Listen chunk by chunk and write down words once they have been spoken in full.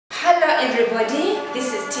everybody,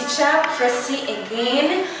 this is Tr Prossy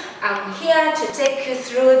again. I'm here to take you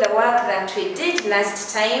through the work that we did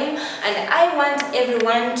last time, and I want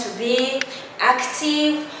everyone to be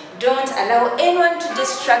active. Don't allow anyone to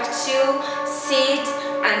distract you. Sit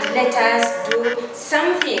and let us do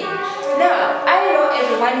something. Now, I know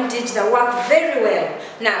everyone did the work very well.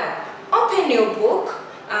 Now, open your book,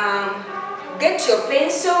 get your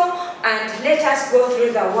pencil, and let us go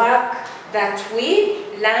through the work that we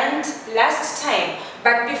learned last time.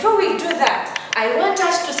 But before we do that, I want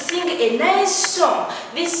us to sing a nice song.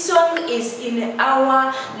 This song is in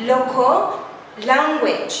our local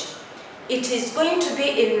language. It is going to be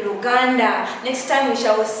in Luganda. Next time we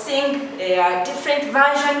shall sing a different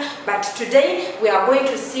version, but today we are going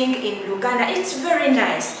to sing in Luganda. It's very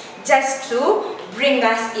nice, just to bring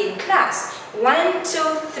us in class. 1, 2,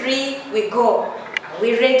 3, we go. Are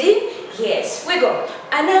we ready? Yes, we go.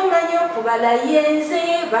 Anamanyo kubala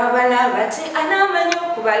yenze babala bati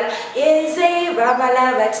anamanyo kubala yenze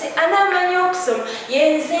babala bati anamanyo kusoma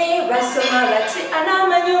yenze basoma bati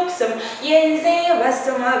anamanyo kusoma yenze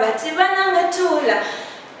basoma bati banangatula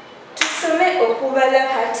tusome okubala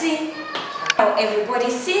kati. Now everybody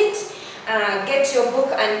sit, get your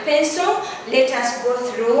book and pencil. Let us go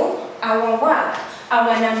through our work.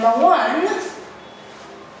 Our number 1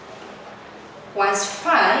 was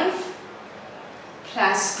 5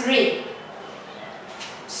 plus 3.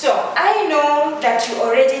 So I know that you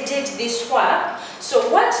already did this work. So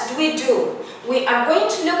what do? We are going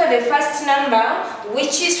to look at the first number,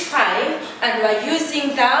 which is 5, and we are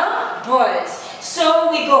using the balls. So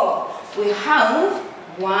we go. We have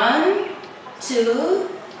 1, 2,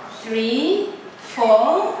 3,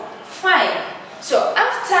 4, 5. So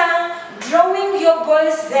after drawing your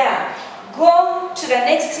balls there, go to the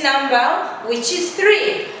next number, which is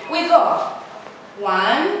 3. We go.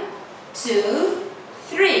 1, 2,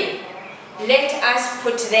 3. Let us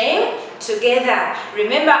put them together.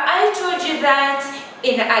 Remember, I told you that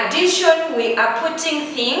in addition we are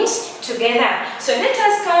putting things together. So let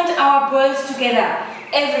us count our balls together.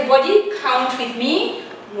 Everybody count with me.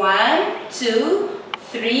 1, 2,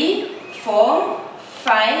 3, 4,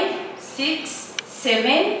 5, 6,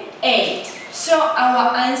 7, 8. So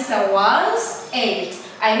our answer was 8.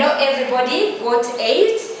 I know everybody got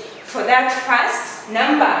 8 for that first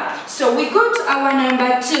number. So we go to our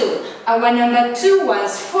number 2. Our number 2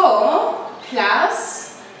 was 4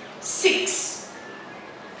 plus 6.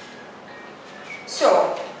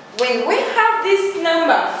 So when we have this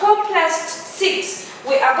number 4 plus 6,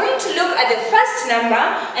 we are going to look at the first number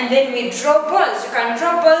and then we draw balls. You can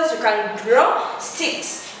draw balls, you can draw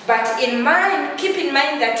sticks. But keep in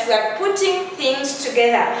mind that we are putting things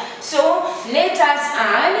together. So let us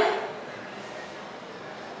add,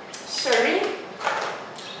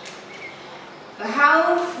 we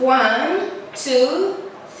have 1,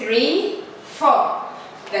 2, 3, 4.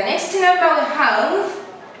 The next number we have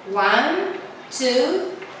 1,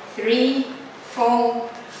 2, 3, 4,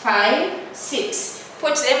 5, 6.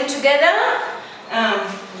 Put them together.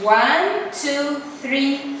 1, 2,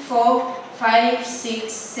 3, 4, 5,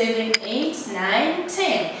 6, 7, 8, 9,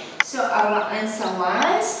 10. So our answer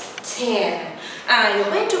was 10. You're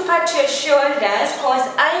going to pat your shoulders because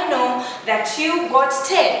I know that you got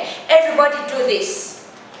 10. Everybody do this.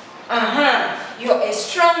 You're a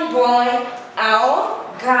strong boy or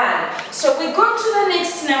girl. So we go to the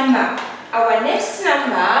next number. Our next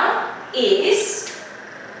number is,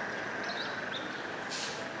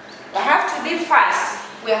 we have to be fast.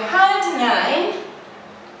 We had 9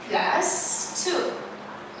 plus 2.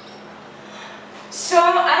 So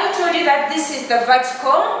I told you that this is the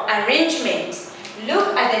vertical arrangement.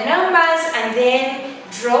 Look at the numbers and then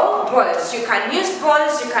draw balls. You can use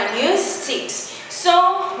balls, you can use sticks.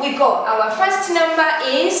 So we go. Our first number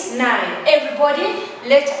is 9. Everybody,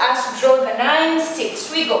 let us draw the 9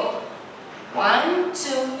 sticks. We go. 1, 2,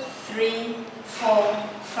 3, 4,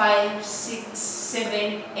 5, 6,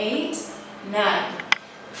 7, 8, 9.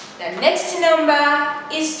 The next number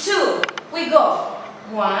is 2. We go.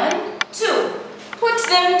 1, 2. Put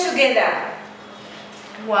them together.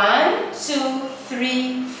 1, 2,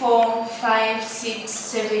 3, 4, 5, 6,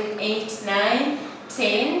 7, 8, 9,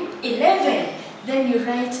 10, 11. Then you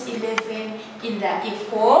write 11 in the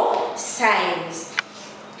equal signs.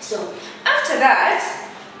 So after that,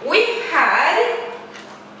 we had,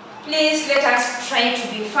 please let us try to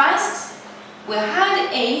be fast. We had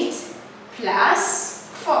 8 plus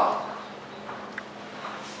 4.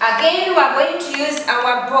 Again, we are going to use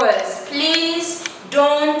our balls. Please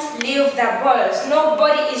don't leave the balls.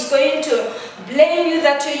 Nobody is going to blame you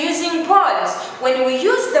that you're using balls. When we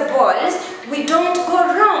use the balls, we don't go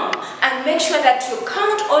wrong. And and make sure that you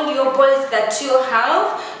count all your balls that you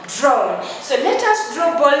have drawn. So let us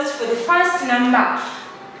draw balls for the first number.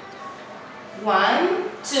 1,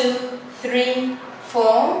 2, 3,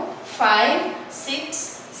 4, 5, 6,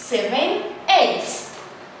 7, 8.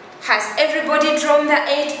 Has everybody drawn the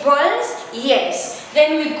 8 balls? Yes.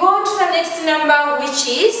 Then we go to the next number, which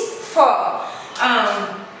is 4.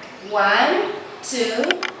 1,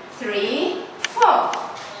 2, 3, 4.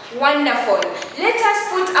 Wonderful. Let us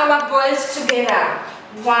put our balls together.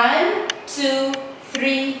 1, 2,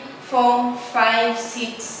 3, 4, 5,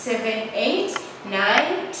 6, 7, 8,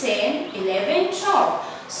 9, 10, 11,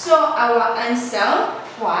 12. So our answer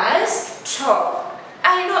was 12.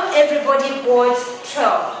 I know everybody got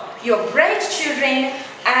 12. You're bright children,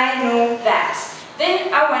 I know that.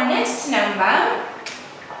 Then our next number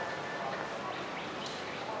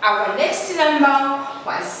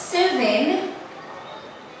was 7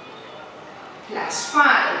 plus 5.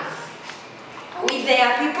 Are we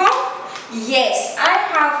there, people? Yes, I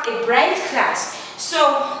have a bright class. So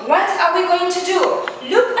what are we going to do?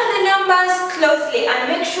 Look at the numbers closely and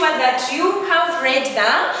make sure that you have read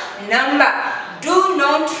the number. Do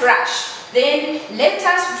not rush. Then let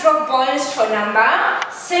us draw balls for number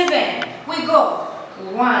 7. We go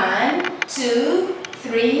 1, 2,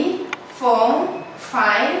 3, 4,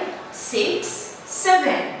 5, 6,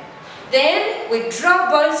 7. Then we draw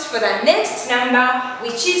balls for the next number,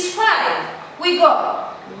 which is 5. We go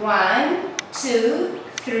 1, 2,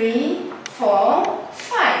 3, 4,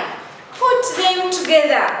 5. Put them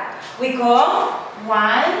together. We go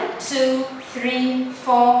 1, 2, 3,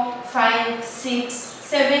 4, 5, 6,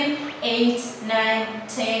 7, 8, 9,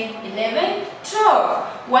 10, 11,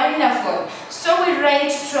 12. Wonderful. So we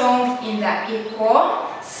write 12 in the equal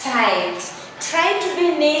sides. Try to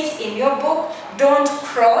be neat in your book. Don't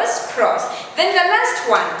cross. Then the last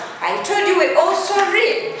one, I told you we also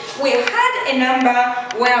read. We had a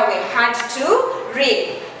number where we had to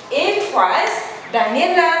read. It was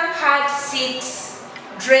Daniela had 6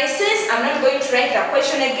 dresses. I'm not going to write the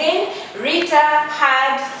question again. Rita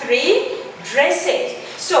had 3 dresses.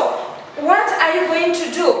 So what are you going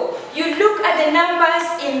to do? You look at the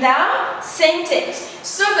numbers in the sentence.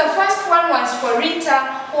 So the first one was for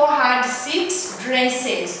Rita, who had 6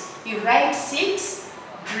 dresses. You write 6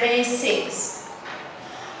 dresses.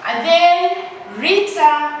 And then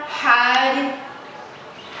Rita had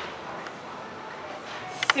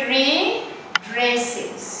 3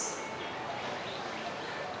 dresses.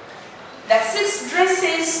 The 6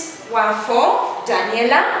 dresses were for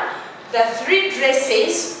Daniela. The 3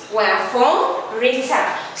 dresses were for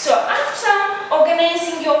Rita. So after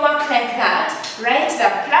organizing your work like that, write the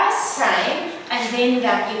plus sign and then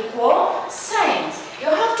the equal signs. You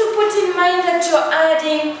have to put in mind that you're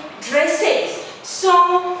adding dresses.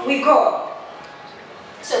 So we go.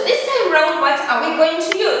 So this time round, what are we going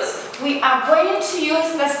to use? We are going to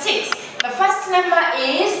use the 6. The first number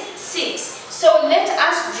is 6. So let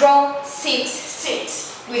us draw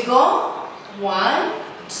 6. We go 1,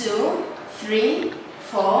 2, 3,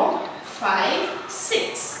 4, 5,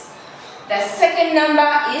 6. The second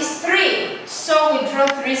number is 3. So we draw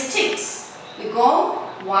 3 sticks. We go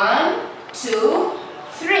 1, 2,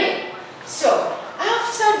 3. So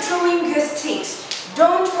after drawing your sticks,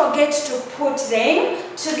 don't forget to put them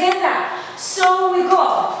together. So we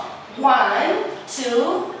go 1,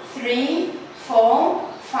 2, 3, 4,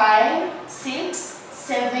 5, 6,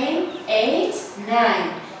 7, 8,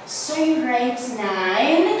 9. So you write 9,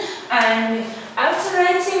 and after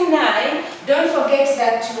writing 9, don't forget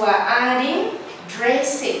that you are adding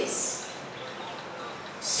dresses.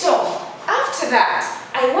 So after that,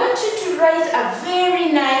 I want you to write a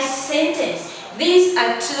very nice sentence. These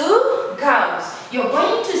are 2 girls. You're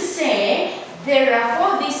going to say, there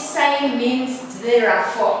are 4. This sign means there are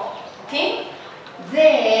 4. Okay?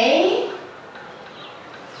 They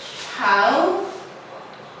have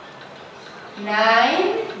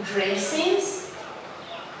 9 dresses,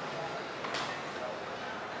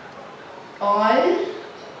 all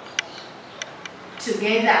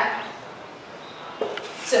together.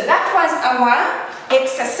 So that was our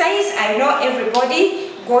exercise. I know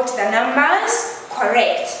everybody got the numbers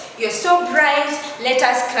correct. You're so bright. Let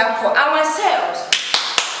us clap for ourselves.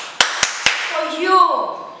 For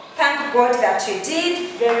you. Thank God that you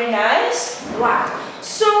did. Very nice. Wow.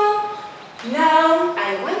 So now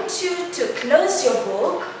I want you to close your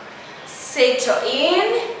book, settle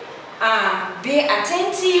in, be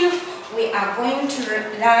attentive. We are going to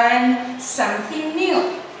learn something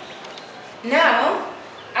new. Now,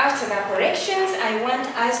 after the corrections, I want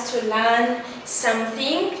us to learn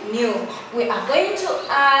something new. We are going to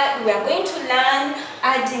learn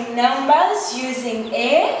adding numbers using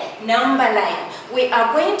a number line. We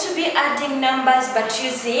are going to be adding numbers but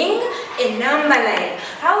using a number line.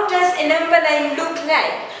 How does a number line look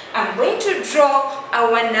like? I'm going to draw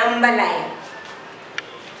our number line.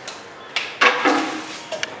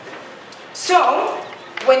 So,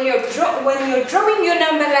 when you're drawing your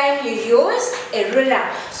number line, you use a ruler.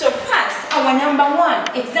 So first, our number one,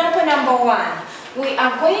 example number one, we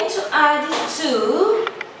are going to add 2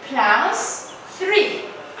 plus 3.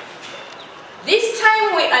 This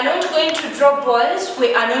time we are not going to draw balls,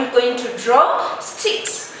 we are not going to draw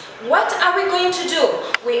sticks. What are we going to do?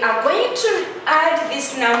 We are going to add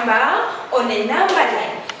this number on a number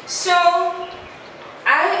line. So,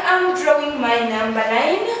 I am drawing my number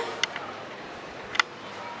line.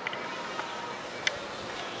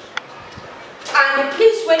 And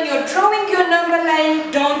please, when you're drawing your number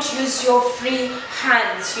line, don't use your free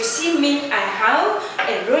hands. You see me, I have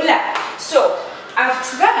a ruler. So,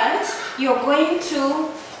 after that, you're going to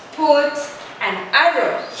put an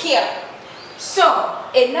arrow here. So,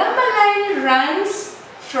 a number line runs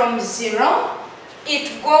from 0.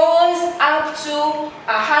 It goes up to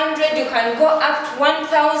 100. You can go up to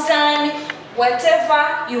 1,000,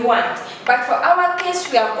 whatever you want. But for our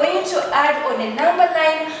case, we are going to add on a number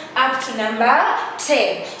line up to number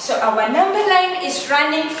 10. So our number line is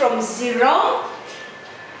running from 0.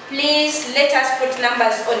 Please let us put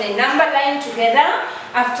numbers on a number line together.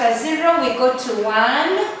 After 0, we go to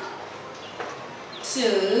 1,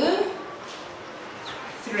 2,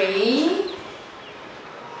 3,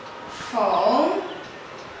 4,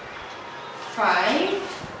 5,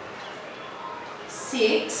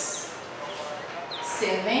 6,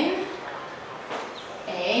 7,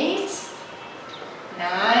 8,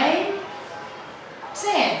 9,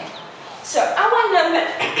 10. So our number,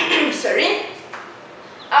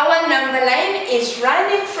 our number line is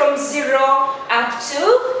running from 0 up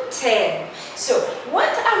to 10. So what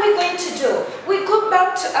are we going to do? We go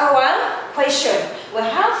back to our question. We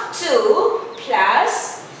have 2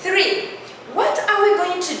 plus 3. What are we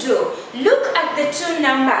going to do? Look at the two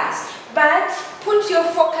numbers, but put your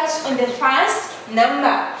focus on the first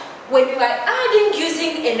number. When you are adding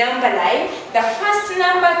using a number line, the first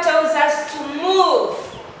number tells us to move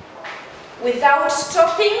without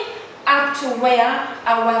stopping up to where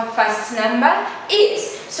our first number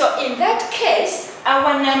is. So in that case,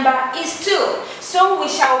 our number is 2. So we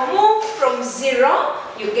shall move from 0.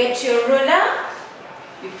 You get your ruler,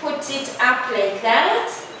 you put it up like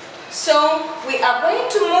that. So we are going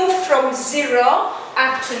to move from 0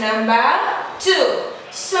 up to number 2.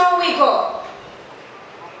 So we go.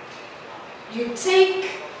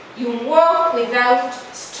 You walk without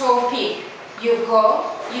stopping. You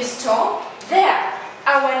go, you stop, there.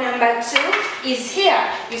 Our number 2 is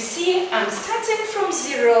here. You see, I'm starting from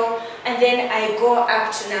 0 and then I go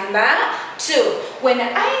up to number 2. When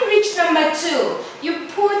I reach number 2, you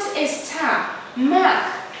put a star,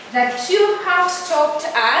 mark that you have stopped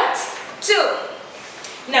at 2.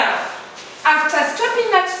 Now, after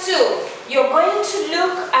stopping at 2, you're going to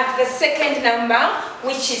look at the second number,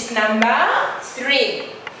 which is number 3.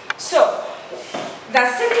 So, the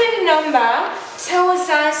second number tells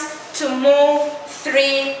us to move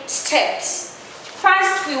 3 steps.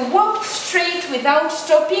 First, we walked straight without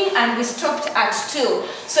stopping and we stopped at 2.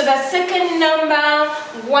 So the second number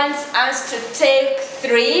wants us to take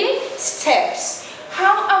 3 steps.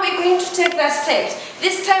 How are we going to take the steps?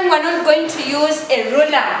 This time we're not going to use a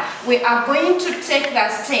ruler. We are going to take the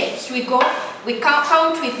steps. We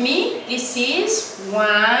count with me. This is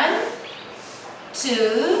 1,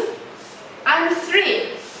 2, and 3.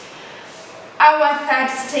 Our third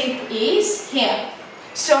step is here.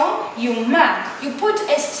 So you mark, you put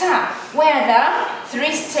a star where the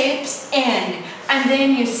 3 steps end, and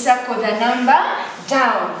then you circle the number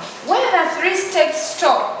down. Where the 3 steps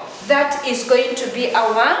stop, that is going to be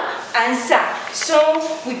our answer. So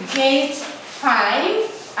we get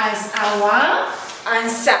 5 as our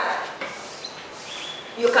answer.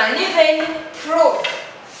 You can even prove.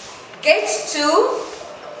 Get 2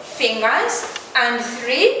 fingers and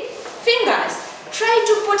 3 fingers. Try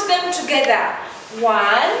to put them together. 1,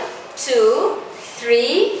 2,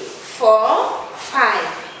 3, 4,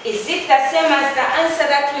 5. Is it the same as the answer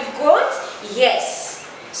that we've got? Yes.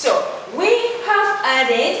 So we have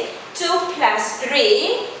added 2 plus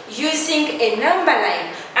 3 using a number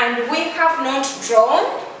line, and we have not drawn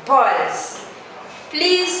balls.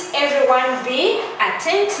 Please everyone be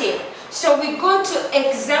attentive. So we go to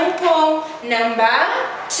example number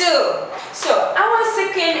 2. So our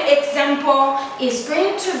second example is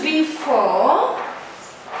going to be 4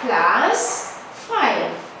 plus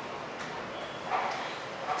 5.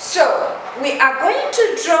 So we are going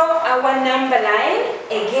to draw our number line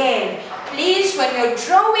again. Please, when you're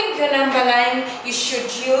drawing your number line, you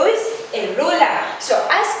should use a ruler. So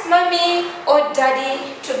ask mommy or daddy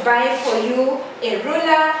to buy for you a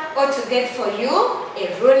ruler or to get for you a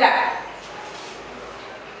ruler.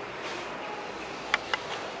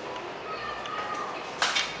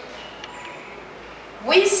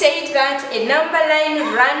 We said that a number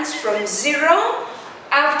line runs from 0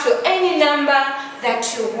 up to any number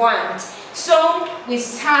that you want. So we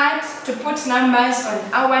start to put numbers on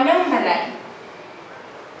our number line.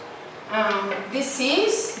 This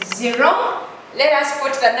is 0. Let us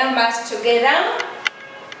put the numbers together.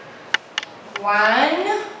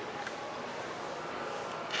 1,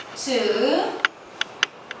 2,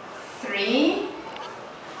 3,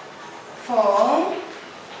 4,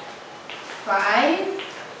 5,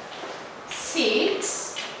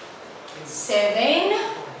 6, 7,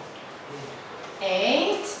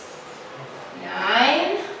 8,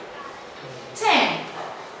 9, 10.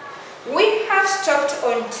 We have stopped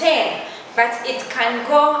on 10, but it can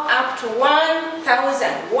go up to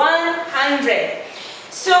 1,100.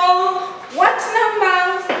 So what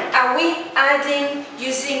numbers are we adding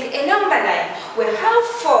using a number line? We have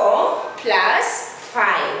 4 plus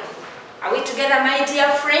 5. Are we together, my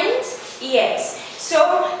dear friends? Yes. So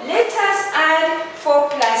let us add 4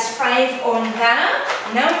 plus 5 on the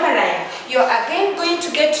number line. You're again going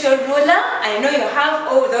to get your ruler. I know you have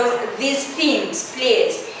all these things,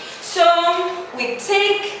 please. So we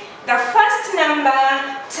take the first number,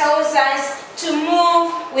 tells us to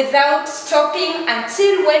move without stopping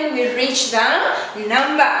until when we reach the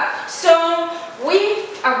number. So we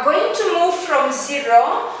are going to move from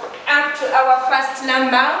 0 up to our first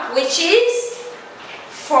number, which is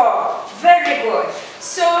 4. Very good.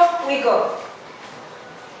 So we go.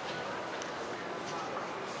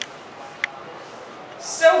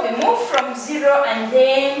 So we move from 0 and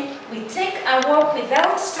then we take a walk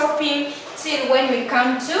without stopping till when we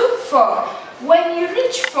come to 4. When you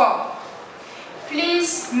reach 4,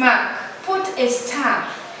 please mark, put a star.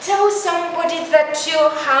 Tell somebody that you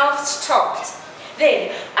have stopped.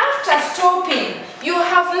 Then, after stopping, you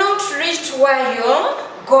have not reached where you're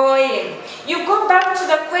going. You go back to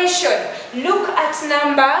the question. Look at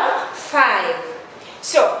number 5.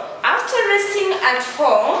 So, after resting at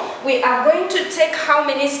 4, we are going to take how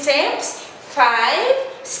many steps? 5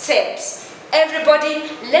 steps. Everybody,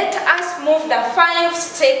 let us move the 5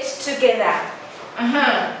 steps together.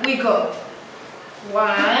 We go.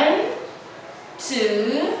 1,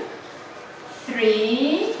 2,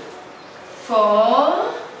 3,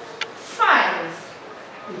 4, 5.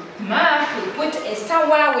 Mark, we put a star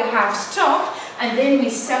where we have stopped, and then we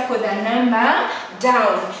circle the number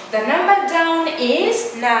down. The number down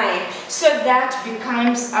is 9, so that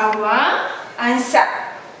becomes our answer.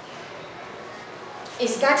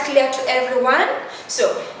 Is that clear to everyone?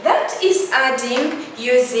 So that is adding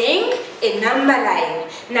using a number line.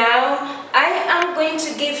 Now I am going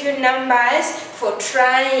to give you numbers for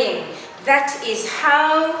trying. That is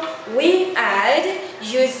how we add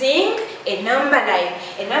using a number line.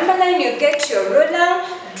 A number line, you get your ruler,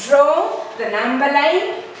 draw the number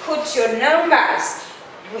line, put your numbers.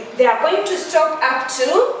 They are going to stop up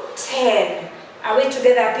to 10. Are we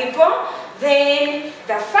together, people? Then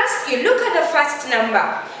you look at the first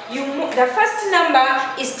number. The first number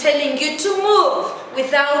is telling you to move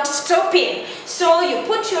without stopping. So you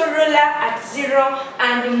put your ruler at 0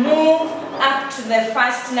 and move up to the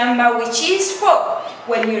first number, which is 4.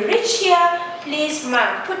 When you reach here, please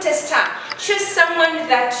mark, put a star. Choose someone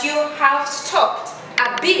that you have stopped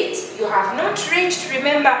a bit. You have not reached,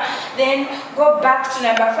 remember. Then go back to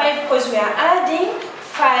number 5 because we are adding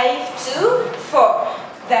 5 to 4.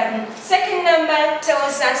 The second number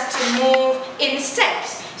tells us to move in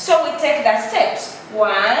steps. So we take the steps.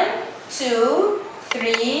 1, 2,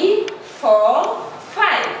 3, 4,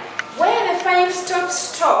 5. Where the 5 stops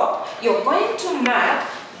stop, you're going to mark,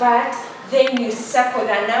 but then you circle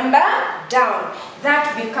the number down.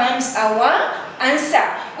 That becomes our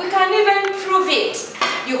answer. We can even prove it.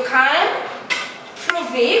 You can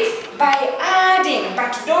prove it by adding,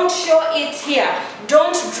 but don't show it here.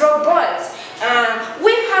 Don't draw balls.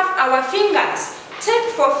 We have our fingers.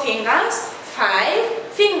 Take 4 fingers,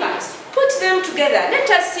 5 fingers. Put them together. Let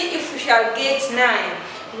us see if we shall get 9.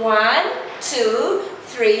 1, 2,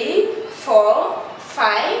 3, 4,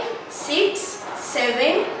 5, 6,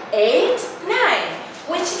 7, 8, 9.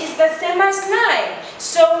 which is the same as 9.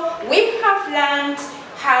 So we have learned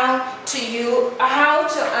how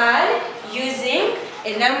to add using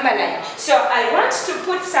a number line. So I want to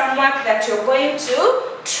put some work that you're going to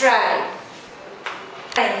try.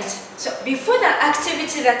 Right. So before the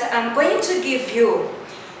activity that I'm going to give you,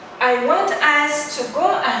 I want us to go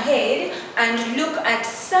ahead and look at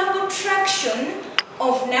subtraction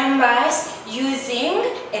of numbers using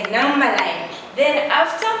a number line. Then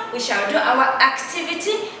after, we shall do our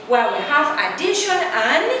activity where we have addition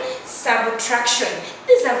and subtraction.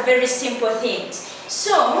 These are very simple things.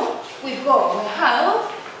 So we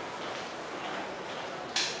have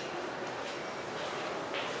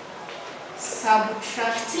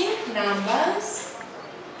subtracting numbers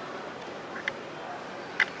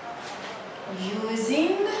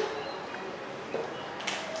using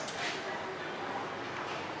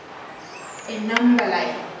a number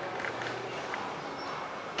line.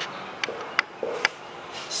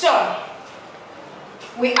 So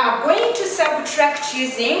we are going to subtract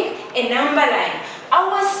using a number line.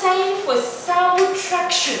 Our sign for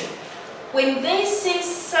subtraction, when they say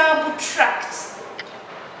subtract,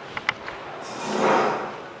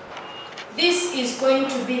 this is going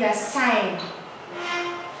to be the sign.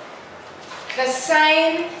 The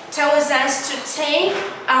sign tells us to take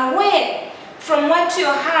away from what you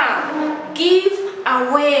have. Give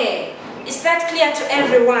away. Is that clear to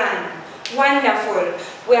everyone? Wonderful.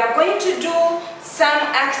 We are going to do some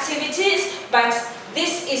activities, but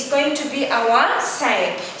this is going to be our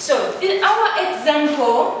sign. So in our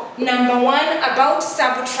example, number 1 about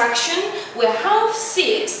subtraction, we have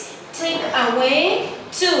 6, take away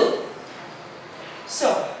 2.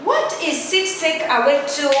 So what is 6 take away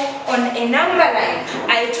 2 on a number line?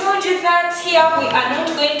 I told you that here we are not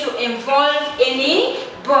going to involve any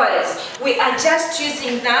balls. We are just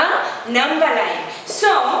using the number line. So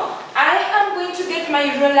I am going to get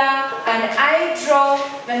my ruler and I draw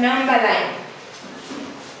the number line.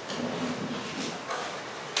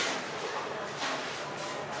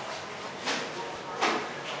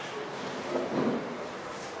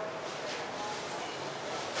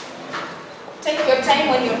 Take your time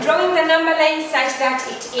when you're drawing the number line such that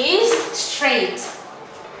it is straight.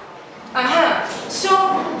 So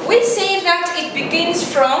we say that it begins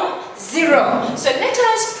from 0. So let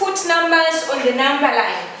us put numbers on the number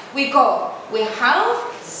line. We have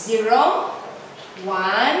 0,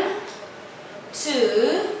 1,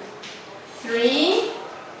 2, 3,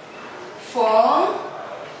 4,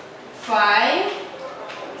 5,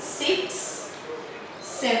 6,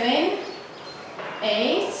 7,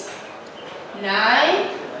 8, 9,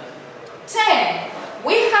 10.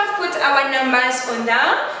 We have put our numbers on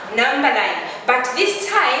the number line, but this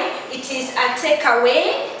time it is a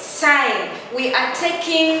takeaway sign. We are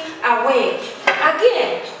taking away.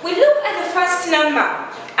 Again, we look at the first number,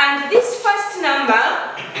 and this first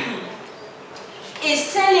number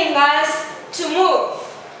is telling us to move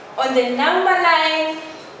on the number line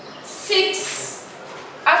 6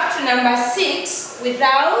 up to number 6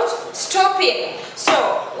 without stopping.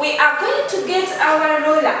 So we are going to get our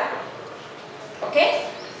ruler. Okay?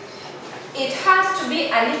 It has to be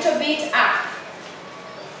a little bit up.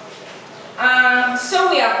 So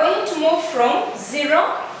we are going to move from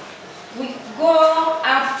 0. We go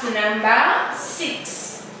up to number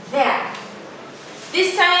 6. There.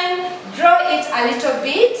 This time, draw it a little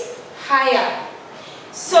bit higher.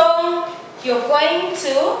 So you're going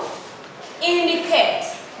to indicate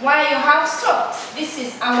why you have stopped. This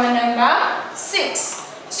is our number 6.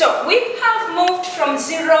 So we have moved from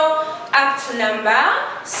 0 up to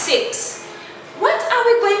number 6. What are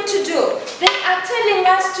we going to do? They are telling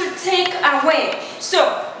us to take away. So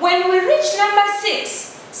when we reach number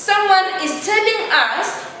 6, someone is telling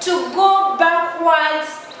us to go backwards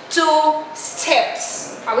 2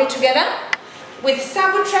 steps. Are we together? With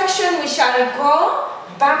subtraction, we shall go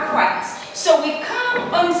backwards. So we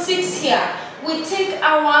come on 6 here. We take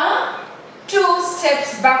our 2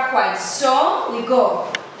 steps backwards. So we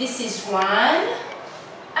go. This is 1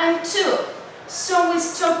 and 2. So we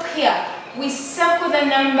stop here. We circle the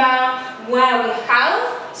number where we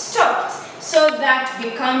have stopped. So that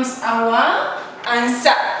becomes our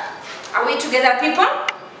answer. Are we together, people?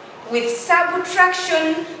 With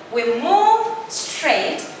subtraction, we move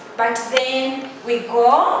straight, but then we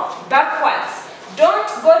go backwards. Don't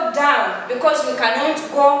go down because we cannot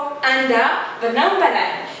go under the number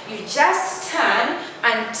line. You just turn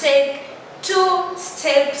and take 2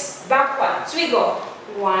 steps backwards. We go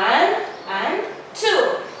 1 and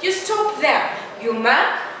 2. You stop there. You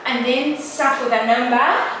mark and then circle the number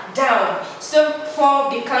down. So 4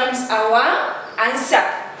 becomes our answer.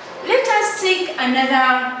 Let us take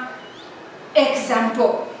another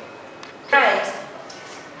example. Right.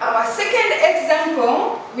 Our second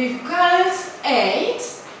example, we've got 8,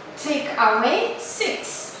 take away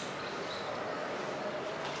 6.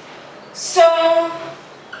 So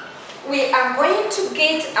we are going to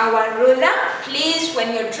get our ruler. Please,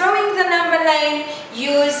 when you're drawing the number line,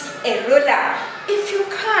 use a ruler. If you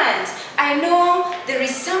can't, I know there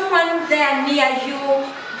is someone there near you.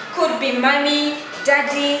 Could be mommy,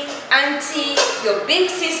 daddy, auntie, your big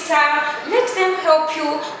sister. Let them help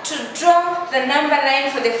you to draw the number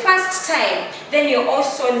line for the first time. Then you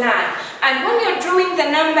also learn. And when you're drawing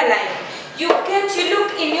the number line, you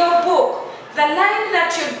look in your book. The line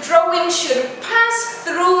that you're drawing should pass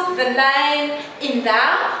through the line in the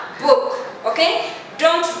book. Okay?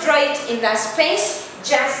 Don't draw it in the space,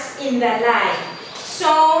 just in the line.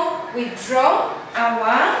 So we draw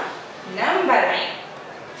our number line.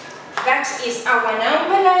 That is our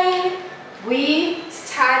number line. We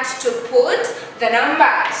start to put the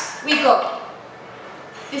numbers. We go.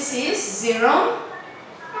 This is 0,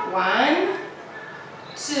 1,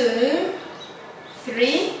 2,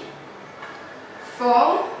 3,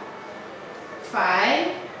 4, 5,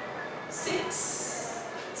 6,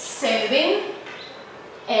 7,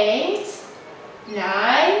 8,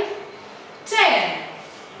 9, 10.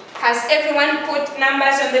 Has everyone put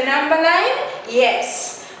numbers on the number line?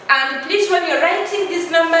 Yes. And please, when you're writing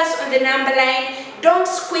these numbers on the number line, don't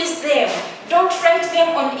squeeze them. Don't write them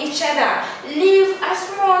on each other. Leave a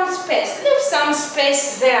small space. Leave some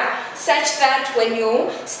space there, such that when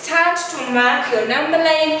you start to mark your number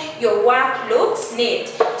line, your work looks neat.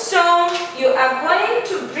 So you are going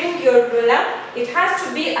to bring your ruler. It has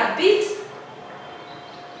to be a bit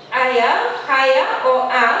higher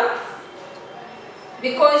or up,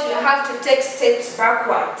 because you have to take steps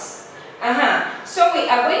backwards. So we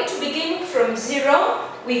are going to begin from 0.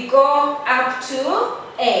 We go up to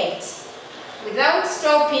 8 without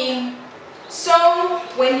stopping. So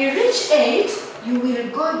when you reach 8, you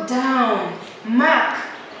will go down. Mark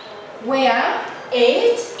where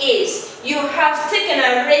 8 is. You have taken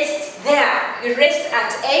a rest there. You rest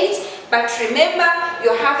at 8, but remember,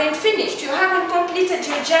 you haven't finished. You haven't completed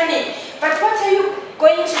your journey. But what are you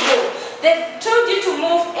going to do? They've told you to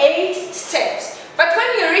move 8 steps. But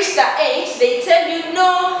when you reach the 8, they tell you,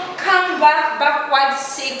 no, come backwards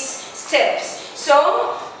 6 steps.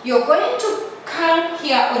 So you're going to come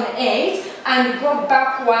here on 8 and go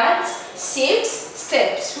backwards 6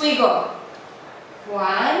 steps. We go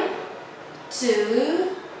 1,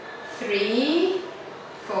 2, 3,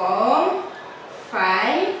 4,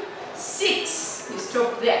 5, 6. You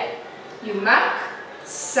stop there. You mark,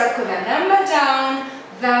 circle the number down.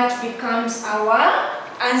 That becomes our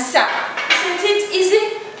answer. Isn't it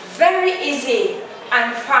easy? Very easy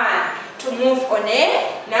and fun to move on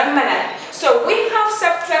a number line. So we have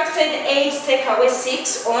subtracted 8, take away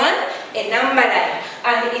 6 on a number line,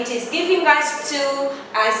 and it is giving us 2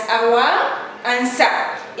 as our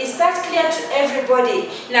answer. Is that clear to everybody?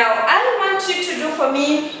 Now I want you to do for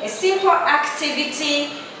me a simple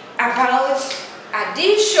activity about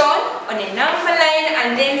addition on a number line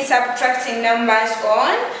and then subtracting numbers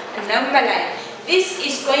on a number line. This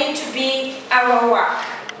is going to be our work.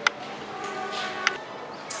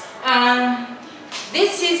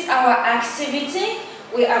 This is our activity.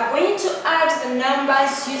 We are going to add the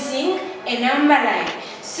numbers using a number line.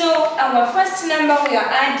 So our first number we are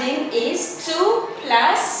adding is 2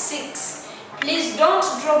 plus 6. Please don't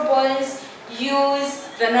draw balls. Use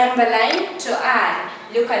the number line to add.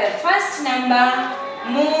 Look at the first number.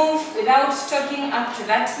 Move without stopping up to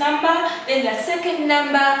that number. Then the second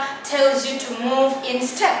number tells you to move in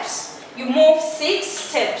steps. You move 6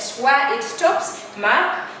 steps. Where it stops,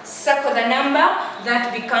 mark, circle the number.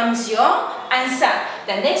 That becomes your answer.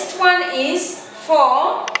 The next one is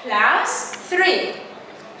 4 plus 3.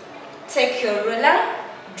 Take your ruler,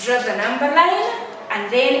 draw the number line,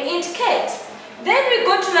 and then indicate. Then we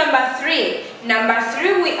go to number 3. Number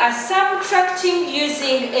 3, we are subtracting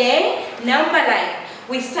using a number line.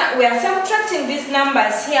 We are subtracting these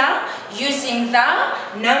numbers here using the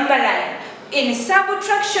number line. In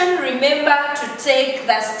subtraction, remember to take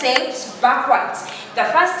the steps backwards. The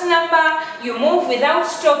first number, you move without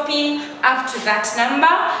stopping up to that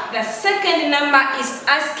number. The second number is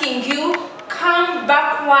asking you, come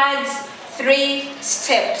backwards 3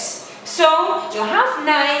 steps. So you have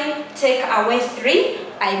 9, take away 3.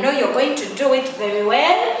 I know you're going to do it very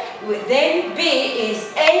well. Then B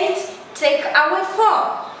is 8, take away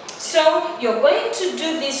 4. So you're going to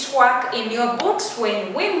do this work in your books.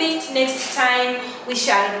 When we meet next time, we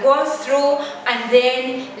shall go through and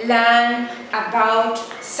then learn about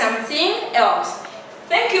something else.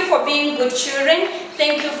 Thank you for being good children.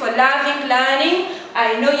 Thank you for loving learning.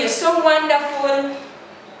 I know you're so wonderful.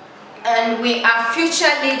 And we are future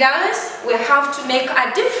leaders. We have to make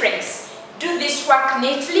a difference. Do this work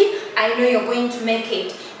neatly. I know you're going to make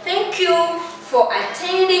it. Thank you for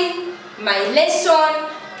attending my lesson.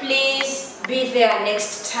 Please be there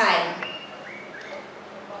next time.